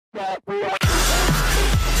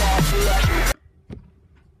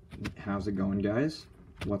How's it going, guys?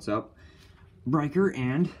 What's up? Bryker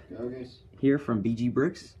and here from BG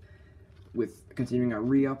Bricks with continuing our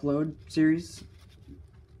re-upload series.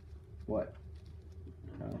 What?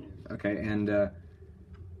 Oh, okay, and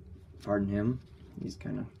pardon him. He's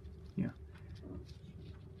kind of, yeah.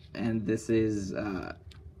 And this is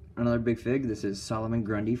another big fig. This is Solomon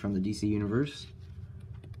Grundy from the DC universe.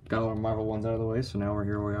 Got all our Marvel ones out of the way, so now we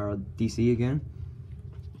are at DC again.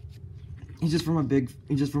 He's just from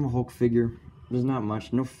a Hulk figure. There's not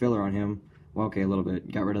much, no filler on him. Well, okay, a little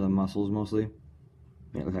bit. Got rid of the muscles mostly.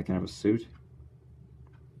 Made it look like kind of a suit.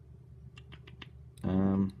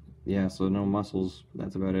 Yeah, so no muscles.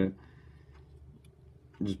 That's about it.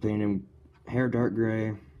 Just painted him hair dark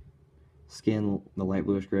gray, skin the light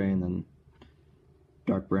bluish gray, and then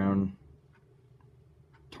dark brown.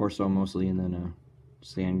 Torso mostly, and then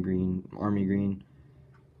sand green, army green,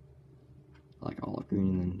 like olive green,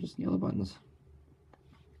 and then just yellow buttons.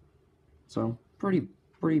 So pretty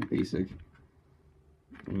basic.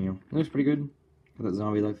 And, you know, looks pretty good. Got that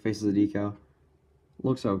zombie look, faces the decal.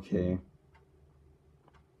 Looks okay.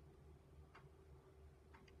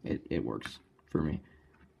 It works for me.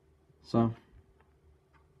 So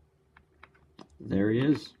there he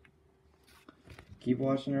is. Keep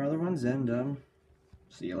watching our other ones, and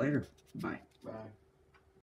see you later. Bye. Bye.